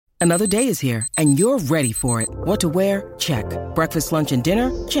Another day is here, and you're ready for it. What to wear? Check. Breakfast, lunch, and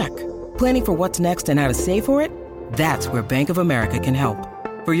dinner? Check. Planning for what's next and how to save for it? That's where Bank of America can help.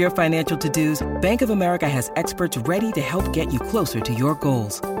 For your financial to-dos, Bank of America has experts ready to help get you closer to your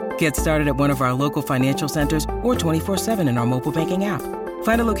goals. Get started at one of our local financial centers or 24/7 in our mobile banking app.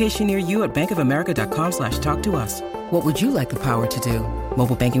 Find a location near you at bankofamerica.com/talktous. What would you like the power to do?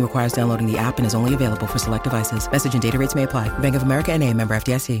 Mobile banking requires downloading the app and is only available for select devices. Message and data rates may apply. Bank of America N.A., member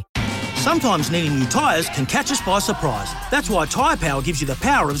FDIC. Sometimes needing new tyres can catch us by surprise. That's why Tyre Power gives you the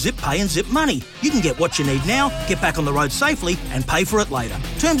power of Zip Pay and Zip Money. You can get what you need now, get back on the road safely and pay for it later.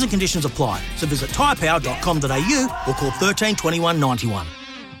 Terms and conditions apply. So visit tyrepower.com.au or call 13 21 91.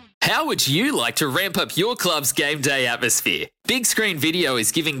 How would you like to ramp up your club's game day atmosphere? Big Screen Video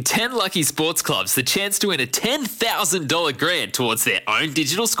is giving 10 lucky sports clubs the chance to win a $10,000 grant towards their own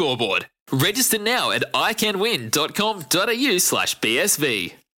digital scoreboard. Register now at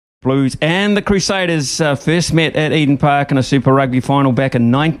iCanWin.com.au/BSV. Blues and the Crusaders first met at Eden Park in a Super Rugby final back in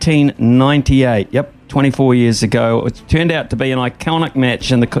 1998. Yep, 24 years ago. It turned out to be an iconic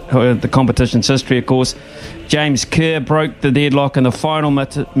match in the competition's history, of course. James Kerr broke the deadlock in the final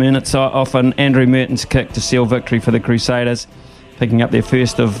minutes off an Andrew Merton's kick to seal victory for the Crusaders, picking up their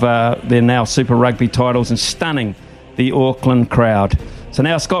first of their now Super Rugby titles and stunning the Auckland crowd. So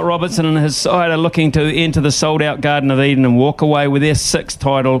now Scott Robertson and his side are looking to enter the sold-out Garden of Eden and walk away with their sixth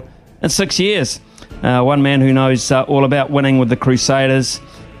title in 6 years. One man who knows all about winning with the Crusaders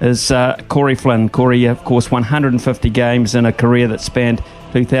is Corey Flynn. Corey, of course, 150 games in a career that spanned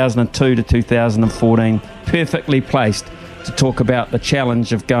 2002 to 2014. Perfectly placed to talk about the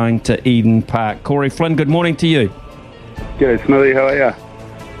challenge of going to Eden Park. Corey Flynn, good morning to you. G'day, Smithy. How are you?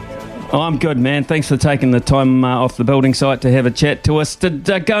 I'm good, man. Thanks for taking the time off the building site to have a chat to us. Did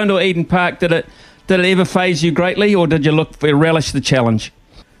going to Eden Park, did it ever faze you greatly, or did you relish the challenge?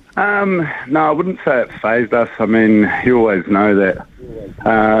 No, I wouldn't say it fazed us. I mean, you always know that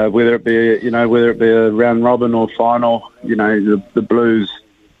whether it be a round robin or final, the Blues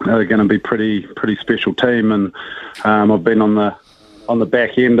are going to be pretty special team, and I've been on the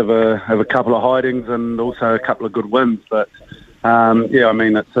back end of a couple of hidings and also a couple of good wins, but.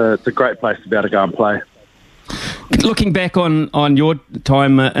 It's a great place to be able to go and play. Looking back on your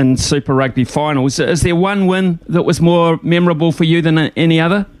time in Super Rugby finals, is there one win that was more memorable for you than any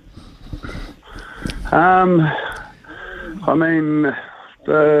other?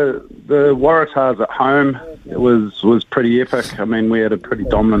 The Waratahs at home, it was pretty epic. I mean, we had a pretty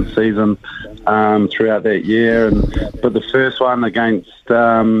dominant season throughout that year, but the first one against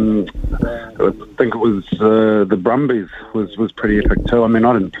I think it was the Brumbies was pretty epic too. I mean,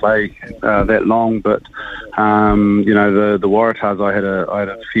 I didn't play that long, but the Waratahs I had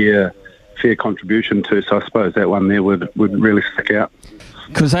a fair contribution to, so I suppose that one there would really stick out.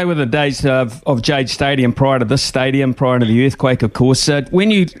 Because they were the days of Jade Stadium prior to this stadium, prior to the earthquake, of course. When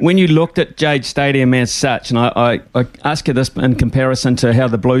you looked at Jade Stadium as such, and I ask you this in comparison to how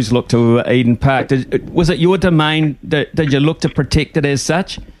the Blues looked to Eden Park, was it your domain? Did you look to protect it as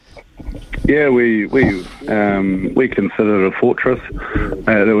such? Yeah, we considered it a fortress.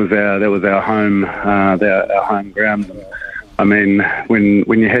 That was our home, our home ground. I mean, when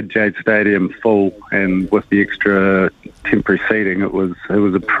you had Jade Stadium full and with the extra temporary seating, it was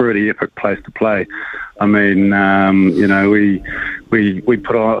a pretty epic place to play. I mean, we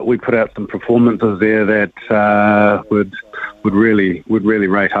put out some performances there that would really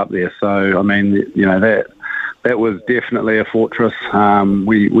rate up there. So I mean, that was definitely a fortress.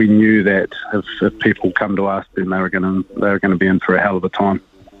 We knew that if people come to us, then they were going to be in for a hell of a time.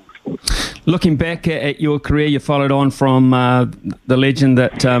 Looking back at your career, you followed on from the legend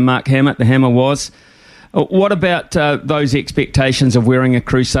that Mark Hammett, the Hammer, was. What about those expectations of wearing a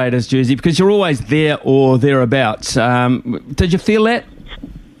Crusaders jersey? Because you're always there or thereabouts. Did you feel that?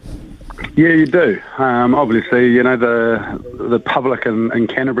 Yeah, you do. Obviously, the public in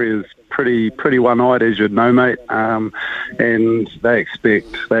Canterbury is pretty one-eyed, as you'd know, mate. And they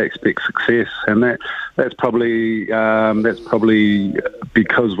expect success, and that's probably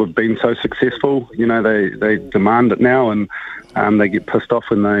because we've been so successful. They demand it now, and they get pissed off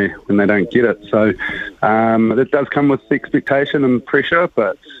when they don't get it. So it does come with expectation and pressure,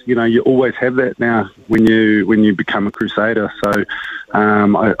 but you always have that now when you become a Crusader. So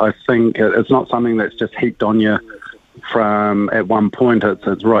I think it's not something that's just heaped on you from at one point.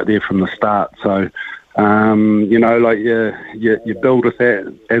 It's right there from the start. So you build with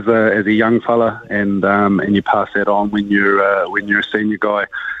that as a young fella, and you pass that on when you're a senior guy,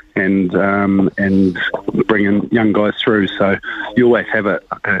 and bringing young guys through. So you always have it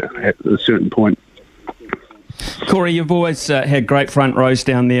at a certain point. Corey, you've always had great front rows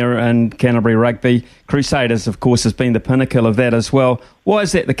down there in Canterbury Rugby. Crusaders, of course, has been the pinnacle of that as well. Why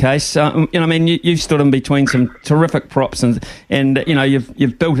is that the case? You've stood in between some terrific props, and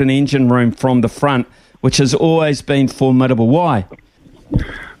you've built an engine room from the front, which has always been formidable. Why?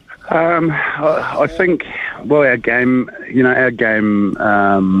 I think, our game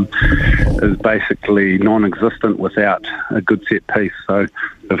is basically non-existent without a good set piece. So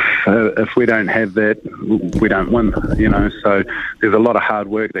if we don't have that, we don't win. So there's a lot of hard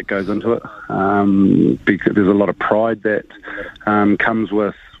work that goes into it. Because there's a lot of pride that comes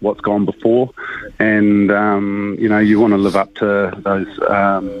with what's gone before, and you want to live up to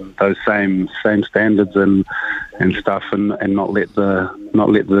those same standards and stuff, and not let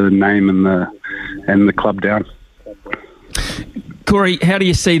the name and the club down. Corey, how do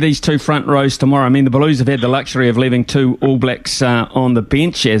you see these two front rows tomorrow? I mean, the Blues have had the luxury of leaving two All Blacks on the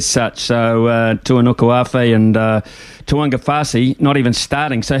bench as such, so Tuanukuafe and Tuangafasi not even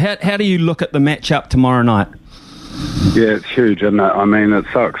starting. So how do you look at the match-up tomorrow night? Yeah, it's huge, and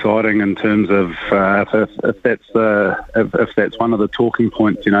it's so exciting in terms of if that's one of the talking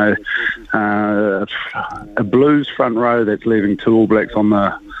points. A Blues front row that's leaving two All Blacks on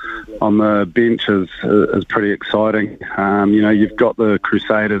the bench is pretty exciting. You've got the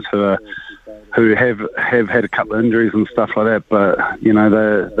Crusaders who have had a couple of injuries and stuff like that, but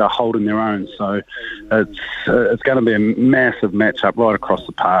they're holding their own. So it's going to be a massive match-up right across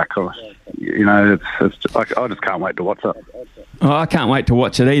the park. I just can't wait to watch it. Oh, I can't wait to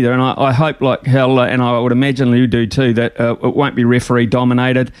watch it either, and I hope, like hell, and I would imagine you do too, that it won't be referee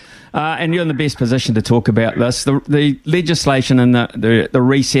dominated. And you're in the best position to talk about this. The legislation and the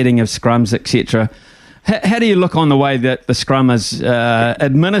resetting of scrums, etc. How do you look on the way that the scrum is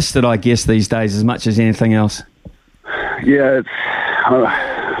administered, I guess, these days, as much as anything else? Yeah,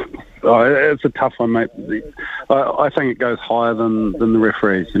 it's a tough one, mate. I think it goes higher than the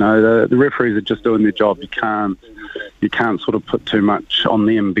referees. The referees are just doing their job. You can't sort of put too much on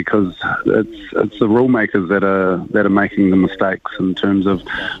them, because it's the rule makers that are making the mistakes in terms of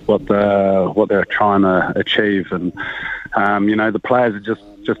what they're trying to achieve, and the players are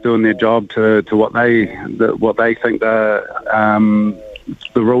just doing their job to what they think the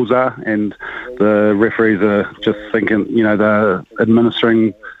rules are, and the referees are just thinking they're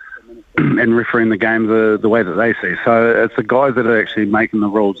administering and refereeing the game the way that they see. So it's the guys that are actually making the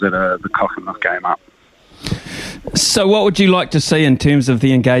rules that are cocking this game up. So what would you like to see in terms of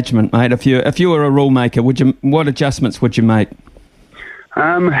the engagement, mate? If you were a rule maker, what adjustments would you make?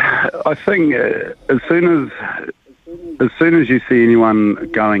 I think as soon as you see anyone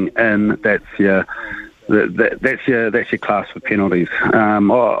going in, that's your class for penalties.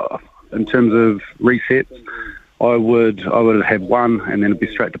 In terms of resets, I would have one, and then it'd be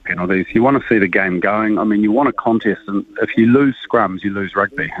straight to penalties. You want to see the game going. I mean, you want a contest, and if you lose scrums, you lose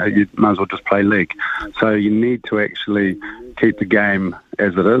rugby. You might as well just play league. So you need to actually keep the game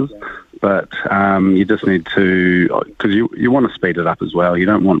as it is, but you just need to, because you want to speed it up as well. You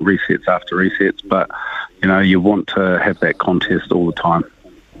don't want resets after resets, but you want to have that contest all the time.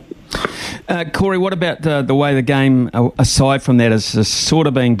 Corey, what about the way the game, aside from that, is sort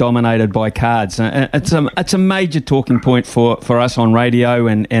of being dominated by cards? It's a major talking point for us on radio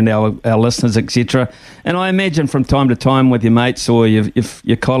and our listeners, etc. And I imagine from time to time with your mates or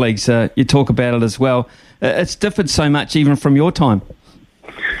your colleagues, you talk about it as well. It's differed so much even from your time.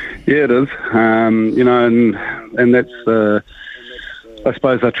 Yeah, it is. And that's... I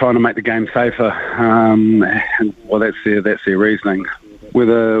suppose they're trying to make the game safer. Well, that's their reasoning.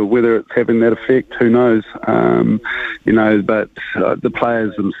 Whether it's having that effect, who knows? But the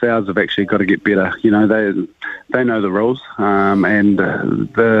players themselves have actually got to get better. They know the rules, and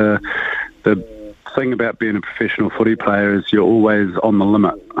the thing about being a professional footy player is you're always on the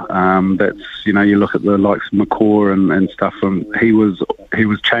limit. That's you look at the likes of McCaw and stuff, and he was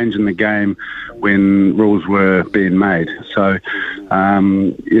changing the game when rules were being made. So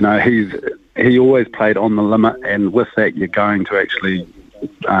he always played on the limit, and with that you're going to actually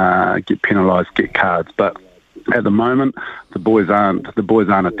get penalised, get cards. But at the moment, the boys aren't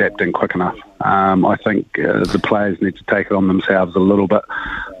adapting quick enough. I think the players need to take it on themselves a little bit,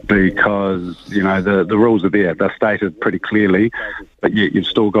 because the rules are there. They're stated pretty clearly, but yet you've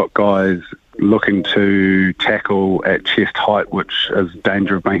still got guys looking to tackle at chest height, which is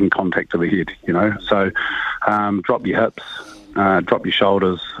danger of making contact to the head. So drop your hips, drop your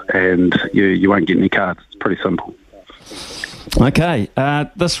shoulders, and you won't get any cards. It's pretty simple. Okay,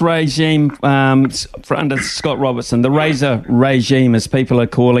 this regime under Scott Robertson, the Razor regime, as people are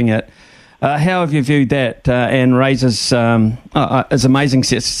calling it, how have you viewed that and Razor's amazing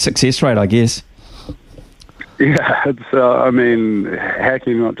success rate, I guess? Yeah, it's. How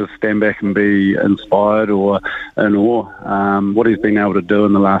can you not just stand back and be inspired or in awe? What he's been able to do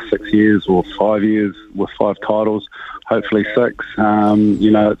in the last 6 years or 5 years with 5 titles, hopefully 6.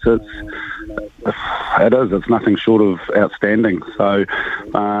 It's nothing short of outstanding. So,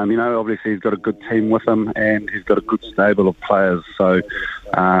 obviously he's got a good team with him and he's got a good stable of players. So,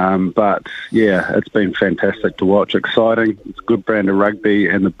 it's been fantastic to watch. Exciting. It's a good brand of rugby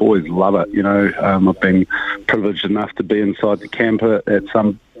and the boys love it. I've been privileged enough to be inside the camp at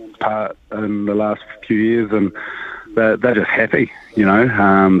some part in the last few years, and they're just happy. They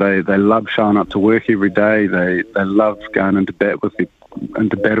love showing up to work every day. They love going into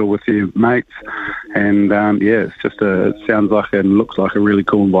battle with their mates, and it sounds like and looks like a really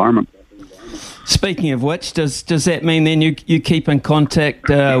cool environment. Speaking of which, does that mean then you keep in contact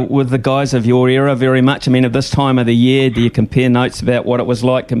with the guys of your era very much? I mean, at this time of the year, do you compare notes about what it was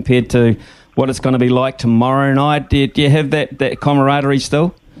like compared to what it's going to be like tomorrow night? Do you have that camaraderie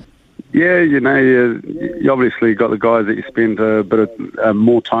still? Yeah, you obviously got the guys that you spend a bit of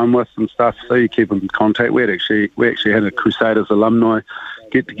more time with and stuff, so you keep in contact. We actually had a Crusaders alumni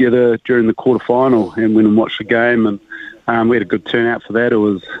get together during the quarterfinal and went and watched the game, and we had a good turnout for that. It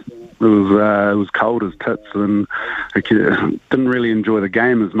was cold as tits, and I didn't really enjoy the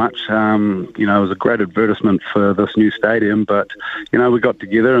game as much. It was a great advertisement for this new stadium, but we got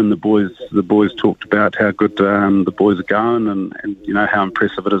together and the boys talked about how good the boys are going, and how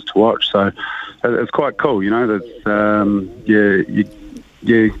impressive it is to watch. So it's quite cool. You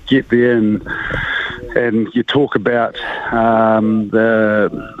get there and you talk about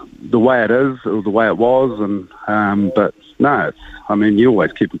the way it is or the way it was, but no, you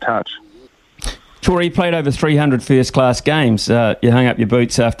always keep in touch. Corey, you played over 300 first-class games. You hung up your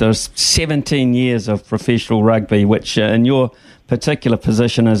boots after 17 years of professional rugby, which in your particular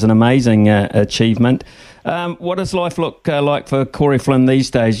position is an amazing achievement. What does life look like for Corey Flynn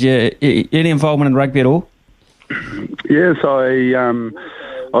these days? Any involvement in rugby at all? Yes, I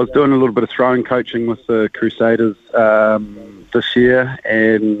was doing a little bit of throwing coaching with the Crusaders this year,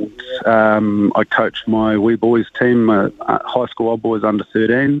 and I coached my wee boys team, high school old boys under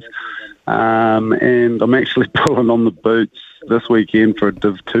 13s, and I'm actually pulling on the boots this weekend for a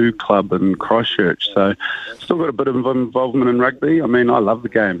Div 2 club in Christchurch. So still got a bit of involvement in rugby. I love the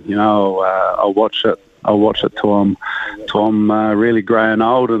game. I'll watch it. I'll watch it till I'm really grey and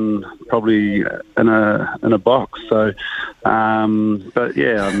old and probably in a box. So,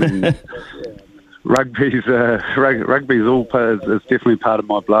 rugby's is definitely part of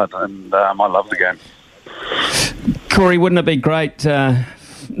my blood, and I love the game. Corey, wouldn't it be great?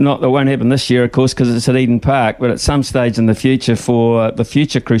 Not that won't happen this year, of course, because it's at Eden Park, but at some stage in the future for the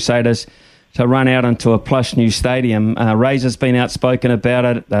future Crusaders to run out into a plush new stadium. Razor's been outspoken about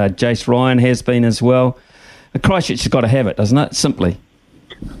it. Jace Ryan has been as well. Christchurch has got to have it, doesn't it? Simply.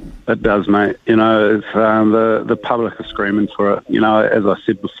 It does, mate. It's, the public are screaming for it. As I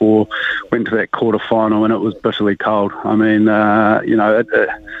said before, went to that quarter final and it was bitterly cold.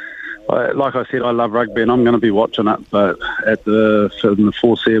 Like I said, I love rugby and I'm going to be watching it, but in the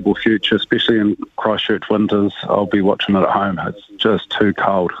foreseeable future, especially in Christchurch winters, I'll be watching it at home. It's just too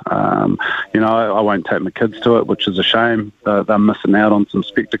cold. I won't take my kids to it, which is a shame. They're missing out on some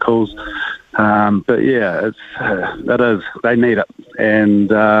spectacles. But yeah, they need it.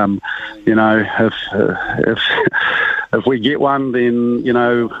 And, if we get one, then,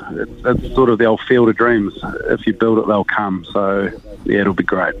 it's sort of the old field of dreams. If you build it, they'll come. So, yeah, it'll be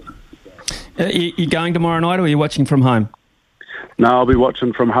great. You going tomorrow night, or are you watching from home? No, I'll be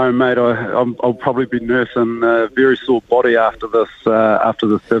watching from home, mate. I'll probably be nursing a very sore body after this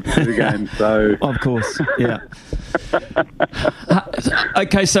Div 2 game. So, of course, yeah.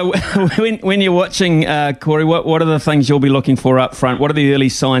 Okay, so when you're watching, Corey, what are the things you'll be looking for up front? What are the early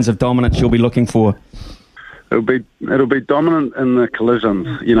signs of dominance you'll be looking for? It'll be dominant in the collisions.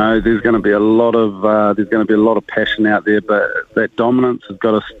 There's going to be a lot of passion out there, but that dominance has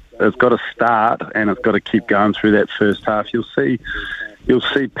got to start and it's got to keep going through that first half. You'll see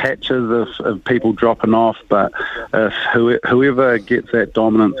patches of people dropping off, but if whoever gets that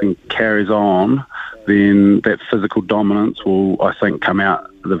dominance and carries on, then that physical dominance will, I think, come out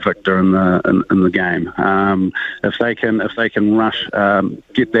the victor in the game. If they can rush,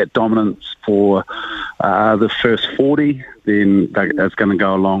 get that dominance for the first 40, then it's going to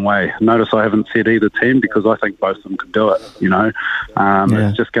go a long way. Notice I haven't said either team because I think both of them could do it.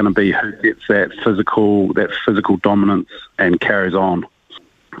 It's just going to be who gets that physical dominance and carries on.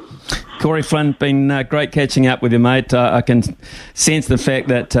 Corey Flynn, been great catching up with you, mate. I can sense the fact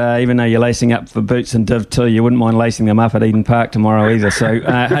that even though you're lacing up for Boots and Div 2, you wouldn't mind lacing them up at Eden Park tomorrow either. So,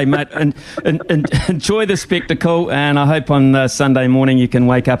 hey, mate, enjoy the spectacle, and I hope on Sunday morning you can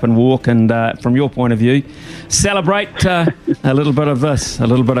wake up and walk and, from your point of view, celebrate a little bit of this, a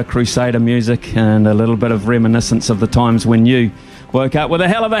little bit of Crusader music and a little bit of reminiscence of the times when you woke up with a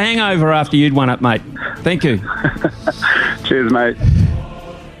hell of a hangover after you'd won it, mate. Thank you. Cheers, mate.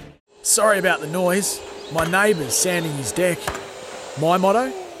 Sorry about the noise. My neighbour's sanding his deck. My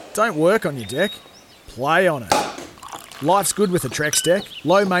motto? Don't work on your deck. Play on it. Life's good with a Trex deck.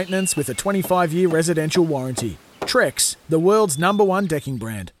 Low maintenance with a 25-year residential warranty. Trex, the world's #1 decking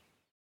brand.